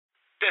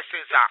This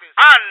is a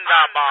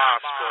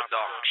Underboss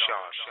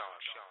production.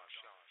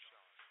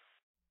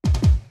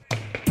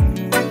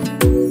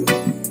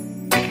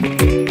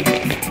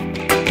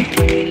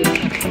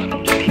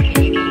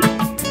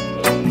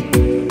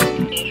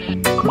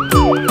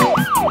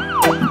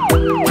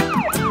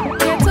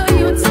 Ghetto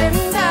youths them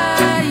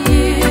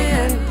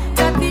dying,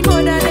 got the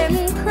mother them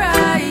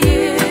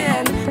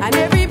crying, and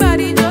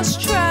everybody just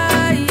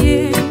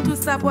trying to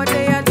stop what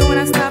they are doing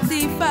and stop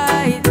the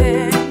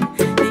fighting.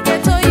 The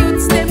ghetto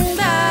youths them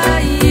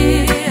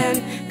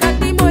dying, got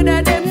the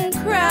mother them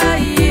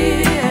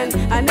crying,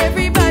 and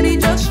everybody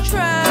just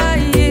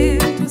trying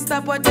to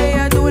stop what they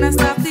are doing and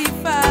stop the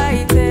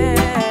fighting.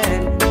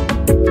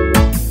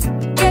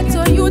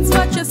 Ghetto youths,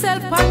 watch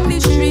yourself on the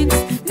streets.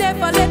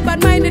 Never let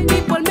bad-minded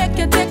people make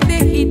you take the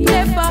heat.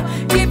 Never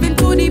give in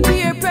to the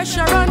peer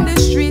pressure on the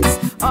streets.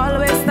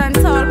 Always stand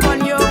tall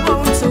on your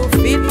own 2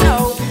 feet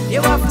now.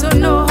 You have to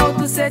know how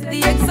to set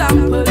the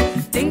example.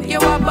 Think you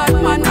a bad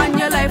man and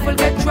your life will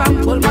get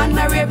trampled. Man,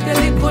 I rape the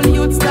little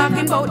youths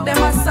talking about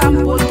them a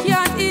sample.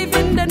 Can't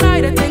even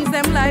deny the things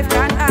them life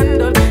can't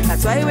handle.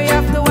 That's why we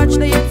have to watch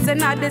the youths in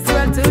this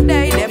world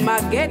today. Them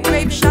a get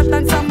rape shot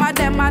and some of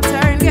them a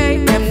turn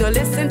gay. Them no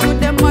listen to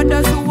them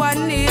mothers who a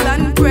kneel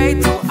and pray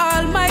to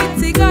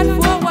Almighty God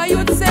for our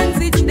youth sends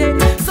each day.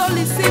 So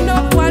listen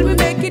up while we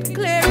make it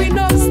clear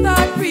enough.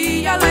 Start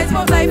realize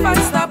about life and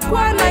stop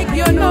one like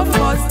you're no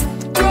fuss.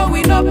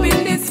 Growing up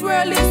in this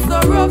world is so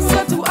rough,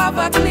 so to have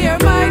a clear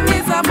mind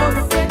is a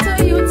must.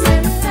 Ghetto youths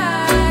them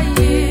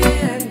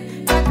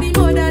dying, got the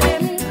mother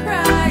them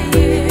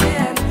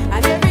crying,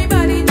 and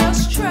everybody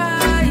just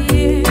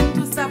trying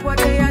to stop what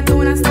they are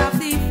doing and stop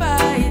the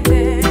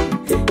fighting.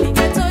 The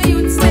ghetto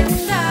youths them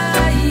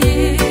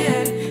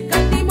dying,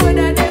 got the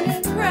mother them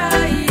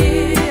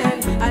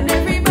crying, and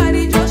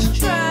everybody just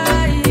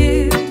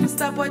trying to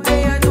stop what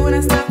they are doing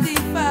and stop the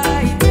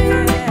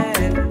fighting.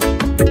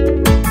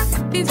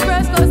 This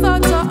verse goes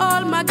out to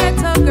all my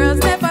ghetto girls.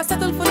 Never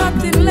settle for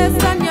nothing less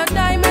than your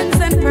diamonds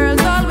and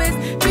pearls. Always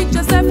treat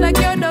yourself like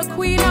you're the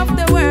queen of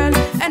the world,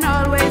 and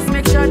always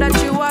make sure that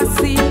you are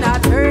seen,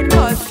 not heard.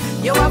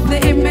 Cause you have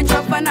the image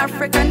of an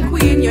African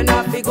queen. You're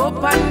not big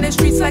up on the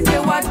streets like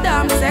you a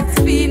damn sex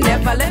fiend.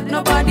 Never let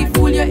nobody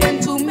fool you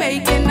into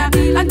making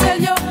and tell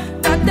you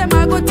that them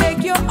are gonna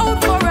take you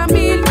out for a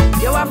meal.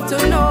 You have to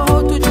know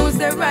how to choose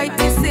the right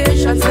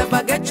decisions.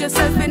 Never get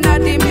yourself in a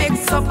the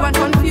mix-up and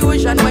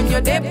confusion. When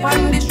you're there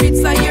on the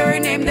streets, I hear your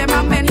name, them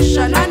a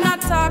mention. And I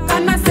talk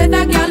and I say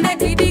that girl, they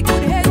need the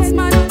good heads,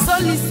 man. So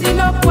listen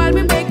up while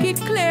we make it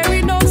clear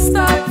enough.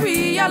 Start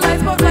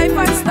realize about life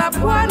and stop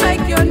one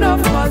like you're no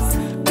fuss.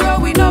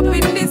 Growing up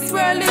in this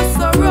world is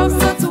so rough,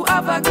 so to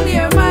have a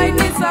clear mind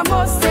is a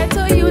must.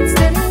 Ghetto youths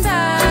them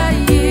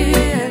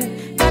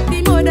dying, got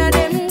the mother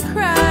them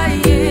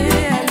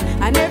crying,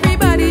 and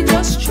everybody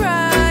just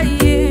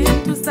trying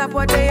to stop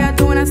what they are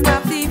doing and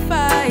stop the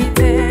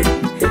fighting.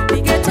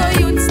 The ghetto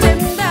youths them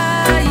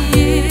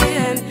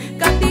dying,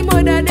 got the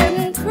mother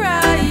them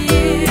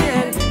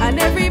crying, and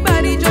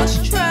everybody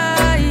just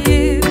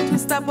trying to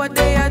stop what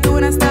they are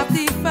doing and stop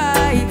the